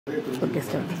Okay,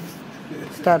 start.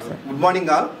 Start, sir. Good morning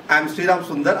all. I am Sriram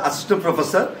Sundar, Assistant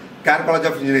Professor, Care College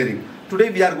of Engineering.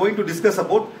 Today we are going to discuss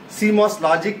about CMOS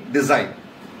logic design.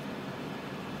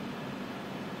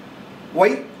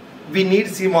 Why we need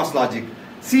CMOS logic?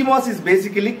 CMOS is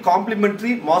basically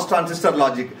complementary MOS transistor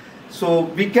logic. So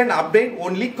we can obtain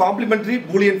only complementary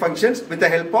Boolean functions with the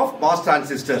help of MOS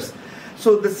transistors.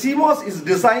 So the CMOS is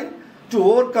designed to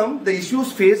overcome the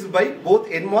issues faced by both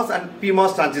NMOS and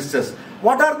PMOS transistors.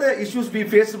 What are the issues we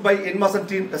faced by NMOS and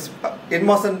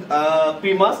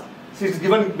PMOS? It is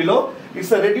given below.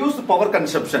 It's a reduced power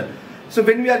consumption. So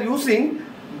when we are using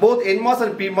both NMOS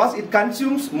and PMOS, it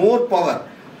consumes more power.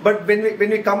 But when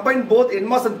we combine both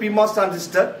NMOS and PMOS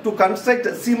transistor to construct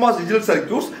CMOS digital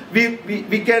circuits,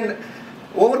 we can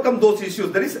overcome those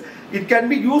issues. That is, it can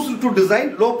be used to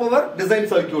design low power design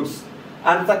circuits.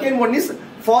 And second one is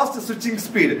fast switching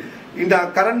speed. In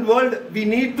the current world, we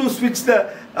need to switch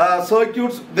the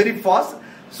circuits very fast.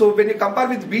 So when you compare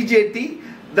with BJT,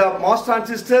 the MOS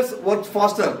transistors work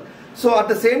faster. So at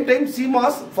the same time,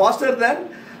 CMOS faster than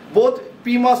both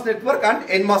PMOS network and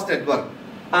NMOS network.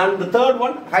 And the third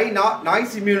one, high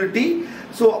noise immunity.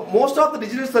 So most of the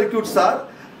digital circuits are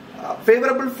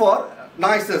favorable for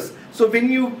noises. So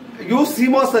when you use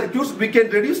CMOS circuits, we can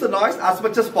reduce the noise as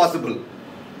much as possible.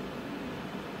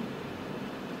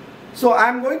 So I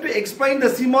am going to explain the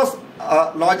CMOS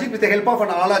logic with the help of an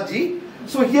analogy.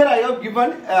 So here I have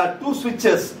given two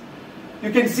switches. You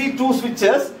can see two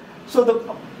switches. So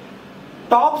the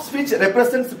top switch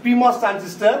represents PMOS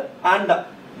transistor and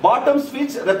bottom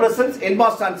switch represents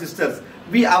NMOS transistors.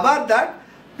 We aware that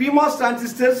PMOS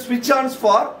transistor switch on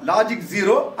for logic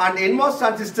 0 and NMOS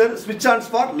transistor switch on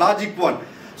for logic 1.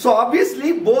 So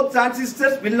obviously both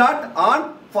transistors will not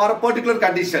on for particular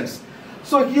conditions.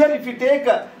 So here if you take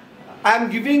I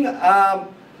am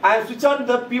switch on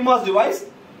the PMOS device.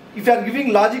 If you are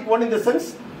giving logic 1 in the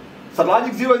sense, so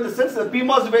logic 0 in the sense, the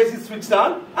PMOS device is switched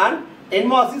on and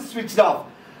NMOS is switched off.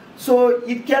 So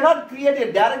it cannot create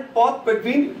a direct path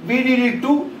between VDD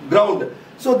to ground.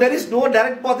 So there is no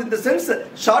direct path in the sense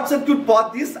short circuit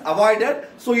path is avoided.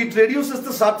 So it reduces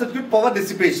the short circuit power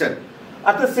dissipation.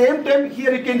 At the same time,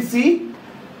 here you can see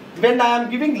when I am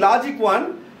giving logic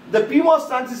 1, the PMOS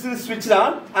transistor is switched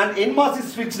on and NMOS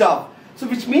is switched off. So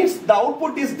which means the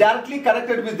output is directly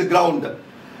connected with the ground.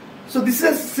 So this is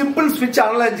a simple switch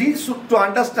analogy to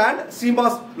understand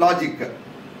CMOS logic.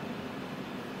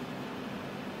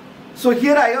 So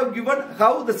here I have given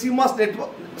how the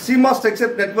CMOS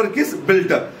structure network is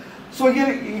built. So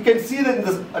here you can see that in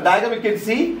this diagram you can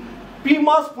see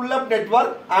PMOS pull-up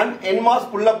network and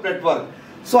NMOS pull-up network.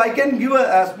 So I can give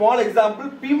a small example.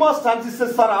 PMOS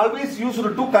transistors are always used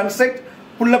to construct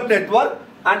pull-up network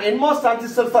and NMOS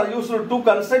transistors are used to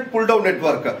construct pull-down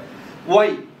network.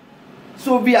 Why?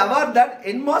 So we are aware that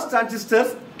NMOS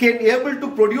transistors can able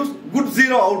to produce good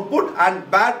 0 output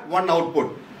and bad 1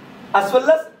 output. As well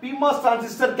as PMOS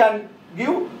transistor can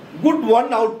give good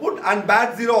 1 output and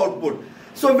bad 0 output.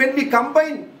 So when we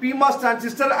combine PMOS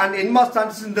transistor and NMOS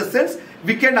transistor in the sense,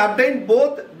 we can obtain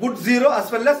both good 0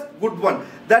 as well as good 1.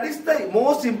 That is the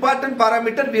most important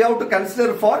parameter we have to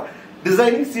consider for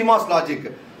designing CMOS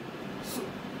logic.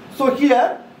 So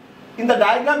here in the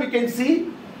diagram you can see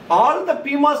all the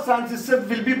PMOS transistors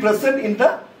will be present in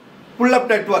the pull-up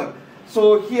network.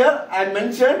 So here I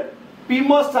mentioned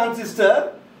PMOS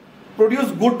transistor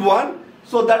produce good 1.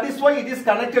 So that is why it is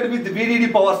connected with the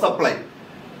VDD power supply.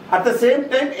 At the same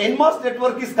time, NMOS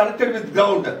network is connected with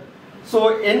ground.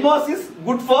 So NMOS is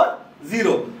good for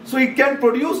 0. So it can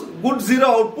produce good 0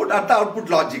 output at the output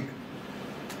logic.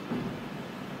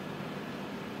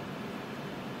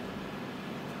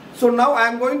 So now I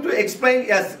am going to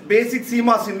explain as basic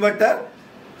CMOS inverter.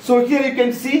 So here you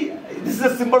can see this is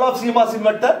a symbol of CMOS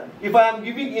inverter. If I am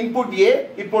giving input A,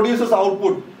 it produces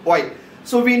output Y.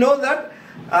 So we know that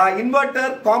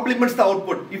inverter complements the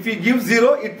output. If we give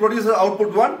 0, it produces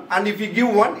output 1, and if we give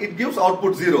 1, it gives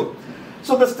output 0.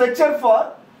 So the structure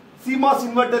for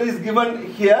CMOS inverter is given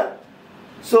here.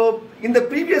 So in the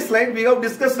previous slide we have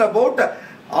discussed about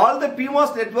all the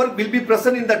PMOS network will be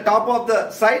present in the top of the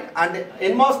side and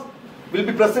NMOS will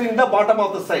be present in the bottom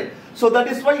of the side. So that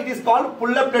is why it is called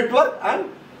pull-up network and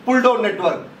pull-down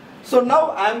network. So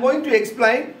now I am going to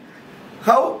explain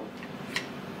how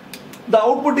the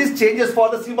output is changes for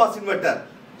the CMOS inverter.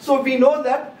 So we know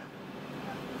that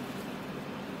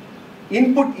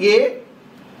input A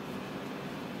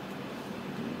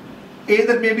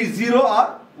either may be 0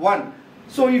 or 1.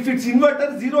 So if it's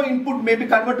inverter, 0 input may be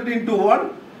converted into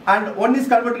 1 and 1 is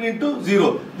converted into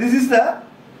 0. This is the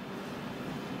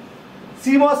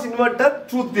CMOS inverter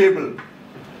truth table.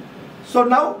 So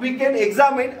now we can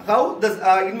examine how this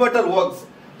inverter works.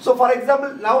 So for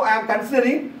example, now I am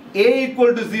considering A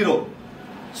equal to 0.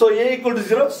 So A equal to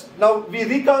 0. Now we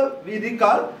recall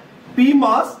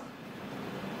PMOS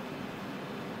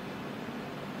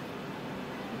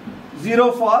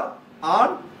 0 for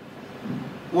on,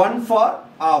 1 for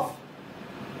off.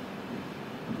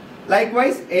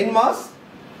 Likewise NMOS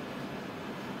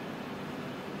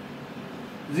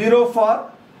 0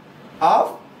 for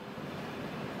off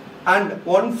and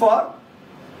 1 for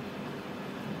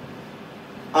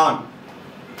on.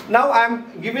 Now I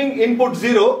am giving input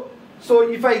 0.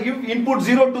 So if I give input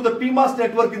 0 to the PMOS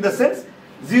network in the sense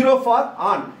 0 for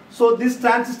on. So this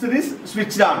transistor is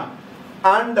switched on.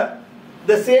 And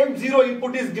the same 0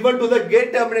 input is given to the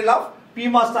gate terminal of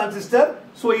PMOS transistor.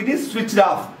 So it is switched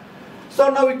off.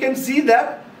 So now we can see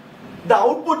that the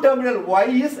output terminal Y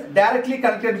is directly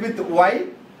connected with Y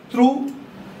through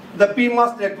the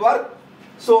PMOS network.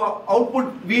 So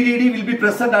output VDD will be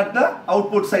present at the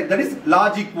output side, that is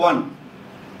logic 1.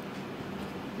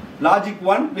 Logic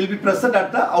 1 will be present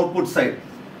at the output side.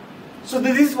 So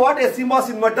this is what a CMOS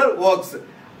inverter works.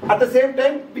 At the same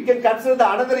time, we can consider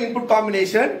the another input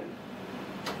combination.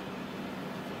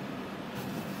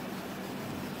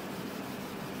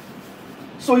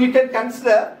 So you can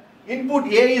consider input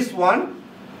A is 1.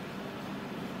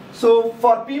 So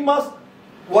for PMOS,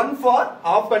 1 for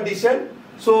off condition.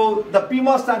 So the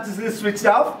PMOS transistor is switched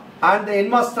off and the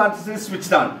NMOS transistor is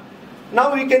switched on.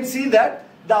 Now we can see that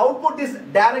the output is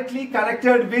directly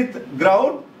connected with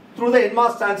ground through the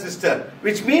NMOS transistor,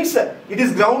 which means it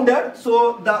is grounded,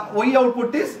 so the Y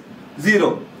output is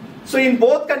 0. So in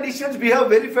both conditions we have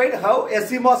verified how a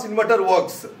CMOS inverter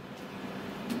works.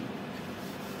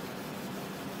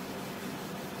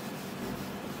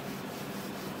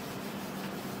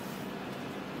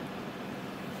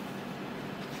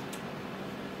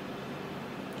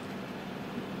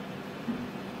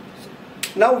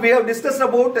 Now we have discussed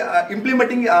about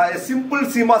implementing a simple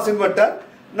CMOS inverter.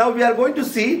 Now we are going to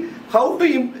see how to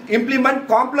implement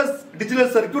complex digital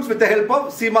circuits with the help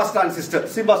of CMOS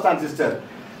transistor.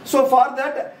 So for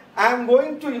that I am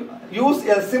going to use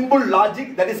a simple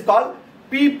logic that is called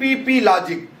PPP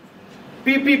logic.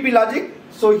 PPP logic.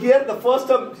 So here the first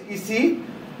term you see,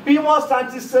 PMOS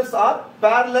transistors are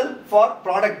parallel for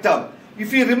product term.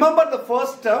 If you remember the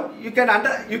first term, you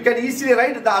can easily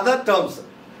write the other terms.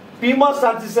 PMOS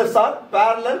transistors are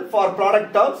parallel for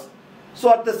product terms.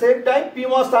 So at the same time,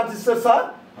 PMOS transistors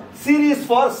are series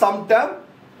for sum term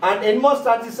and NMOS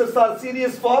transistors are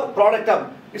series for product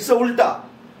term. It's a ulta.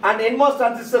 And NMOS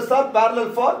transistors are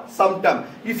parallel for sum term.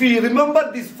 If you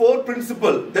remember these 4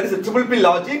 principles, that is a triple P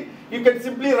logic, you can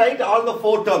simply write all the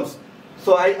 4 terms.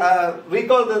 So I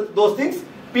recall those things.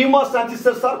 PMOS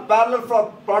transistors are parallel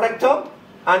for product term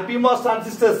and PMOS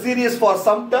transistors series for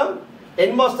sum term.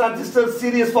 NMOS transistors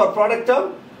series for product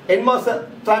term, NMOS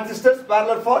transistors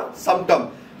parallel for sum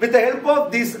term. With the help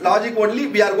of this logic only,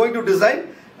 we are going to design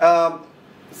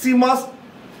CMOS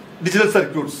digital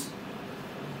circuits.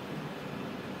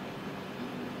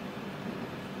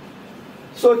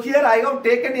 So here I have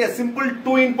taken a simple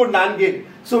 2-input NAND gate.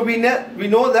 So we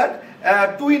know that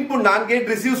 2-input NAND gate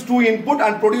receives 2 input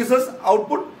and produces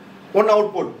output 1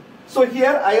 output. So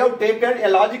here I have taken a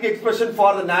logic expression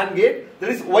for the NAND gate, that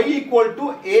is Y equal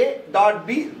to A dot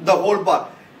B the whole bar.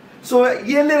 So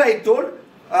earlier I told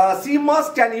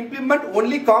CMOS can implement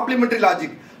only complementary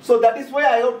logic. So that is why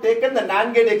I have taken the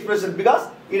NAND gate expression, because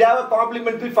it have a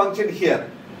complementary function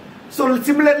here. So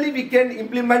similarly we can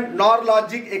implement NOR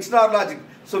logic, XNOR logic.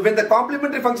 So when the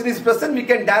complementary function is present, we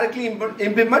can directly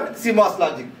implement CMOS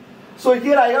logic. So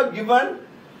here I have given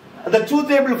the truth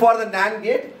table for the NAND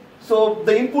gate. So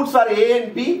the inputs are A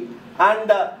and B, and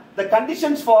the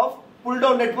conditions for pull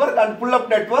down network and pull up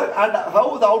network, and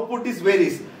how the output is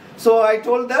varies. So I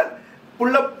told that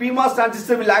pull up PMOS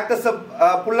transistor will act as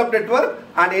a pull up network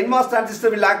and NMOS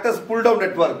transistor will act as pull down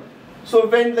network. So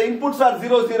when the inputs are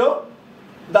 0, 0,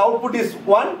 the output is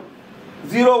 1,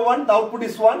 0, 1, the output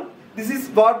is 1. This is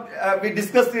what we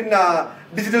discussed in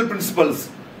digital principles.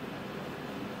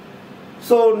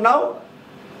 So now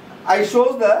I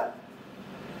show the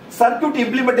circuit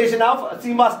implementation of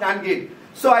CMOS NAND gate.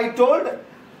 So I told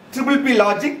triple P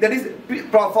logic, that is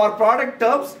for product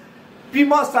terms,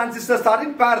 PMOS transistors are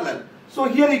in parallel. So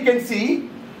here you can see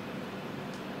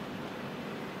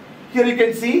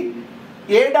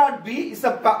A dot B is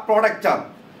a product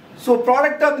term. So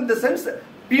product term in the sense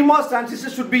PMOS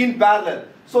transistors should be in parallel.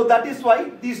 So that is why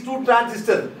these two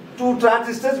transistors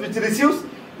which receives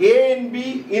A and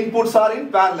B inputs are in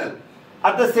parallel.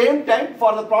 At the same time,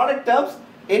 for the product terms,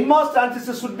 NMOS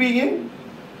transistors should be in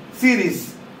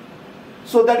series.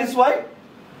 So that is why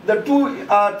the two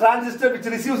transistors which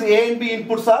receives A and B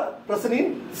inputs are present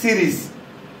in series.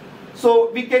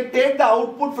 So we can take the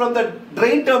output from the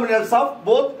drain terminals of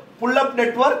both pull-up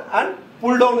network and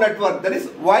pull-down network. That is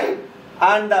Y,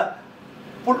 and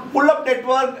pull-up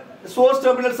network source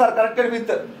terminals are connected with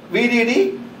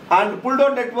VDD, and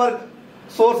pull-down network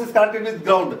source is connected with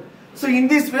ground. So in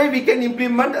this way we can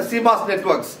implement CMOS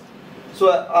networks. So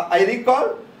I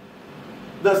recall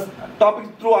this topic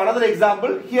through another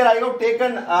example. Here I have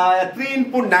taken a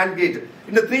 3-input NAND gate.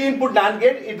 In the 3-input NAND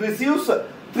gate, it receives 3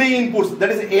 inputs,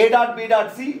 that is A dot B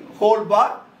dot C whole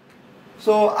bar.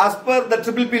 So as per the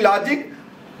triple P logic,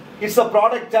 it's a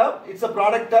product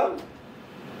term.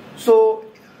 So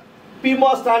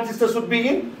PMOS transistors should be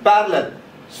in parallel.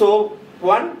 So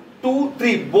 1, 2,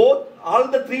 3, all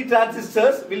the 3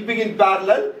 transistors will be in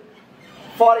parallel.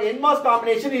 For NMOS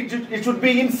combination, it should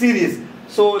be in series.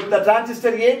 So the transistor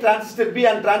A, transistor B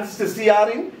and transistor C are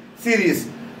in series.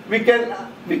 We can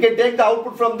take the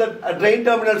output from the drain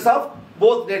terminals of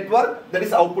both network, that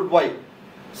is output Y.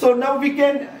 So now we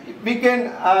can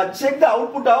check the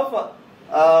output of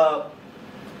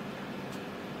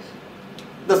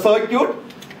the circuit.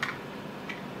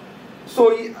 So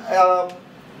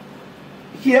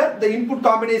here the input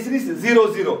combination is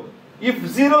 0, 0. If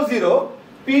 0, 0,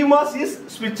 PMOS is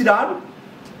switched on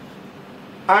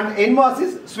and NMOS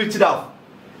is switched off.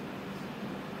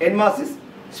 NMOS is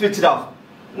switched off.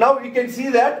 Now you can see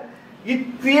that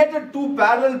it created 2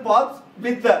 parallel paths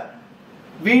with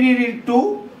VDD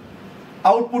to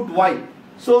output Y.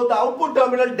 So the output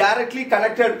terminal directly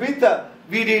connected with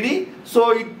VDD,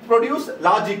 so it produced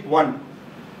logic 1.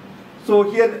 So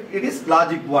here it is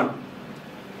logic 1.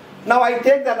 Now I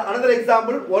take that another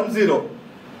example, 1, 0.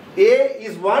 A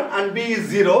is 1 and B is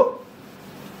 0.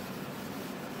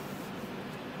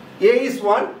 A is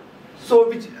 1, so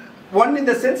which 1 in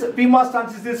the sense PMOS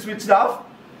transistor is switched off,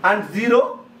 and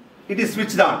 0 it is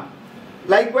switched on.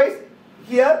 Likewise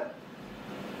here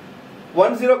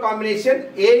 1, 0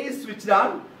 combination, A is switched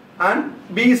on and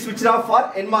B is switched off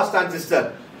for NMOS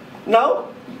transistor. Now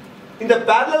in the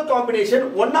parallel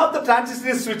combination, one of the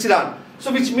transistors is switched on.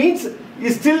 So which means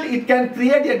it can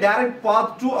create a direct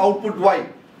path to output Y.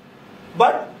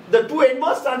 But the 2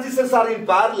 NMOS transistors are in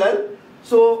parallel.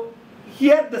 So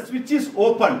here the switch is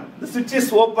open.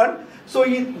 So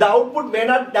the output may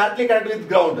not directly connect with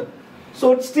ground.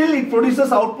 So still it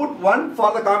produces output 1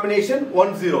 for the combination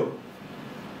 1, 0.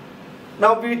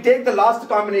 Now we take the last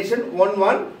combination 1,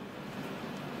 1.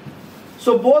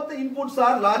 So both the inputs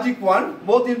are logic 1.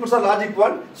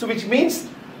 So which means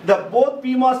both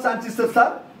PMOS transistors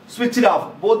are switched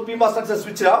off.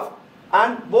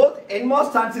 And both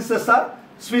NMOS transistors are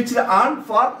switched on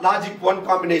for logic 1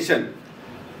 combination.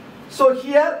 So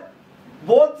here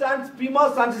both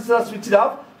PMOS transistors are switched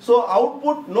off. So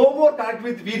output no more connect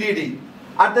with VDD.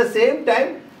 At the same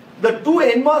time, the 2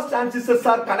 NMOS transistors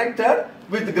are connected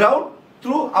with ground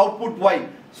through output Y.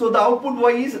 So the output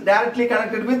Y is directly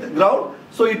connected with ground.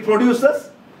 So it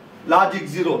produces logic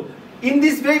 0. In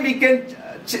this way we can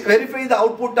verify the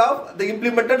output of the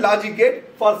implemented logic gate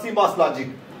for CMOS logic.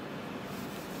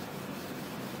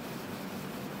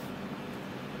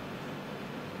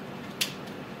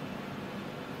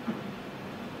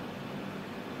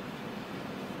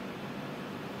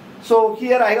 So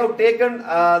here I have taken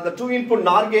the 2-input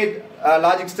NOR gate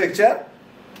logic structure.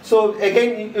 So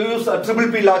again you use a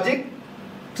triple P logic.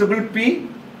 So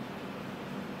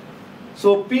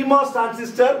PMOS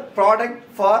transistor product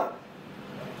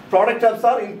terms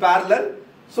are in parallel.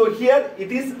 So here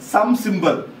it is sum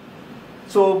symbol.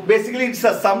 So basically it's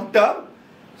a sum term.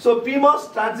 So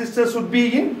PMOS transistors should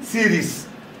be in series.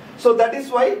 So that is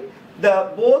why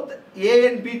both A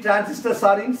and B transistors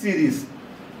are in series.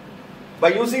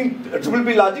 By using triple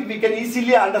P logic, we can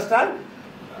easily understand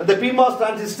the PMOS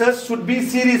transistors should be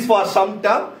series for sum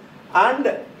term and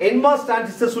NMOS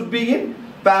transistors should be in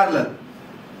parallel.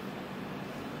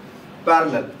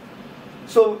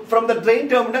 So from the drain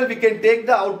terminal we can take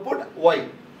the output Y.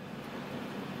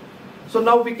 So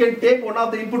now we can take one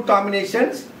of the input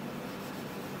combinations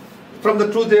from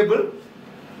the truth table.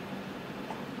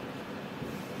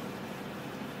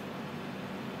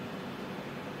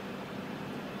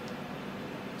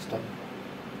 Stop.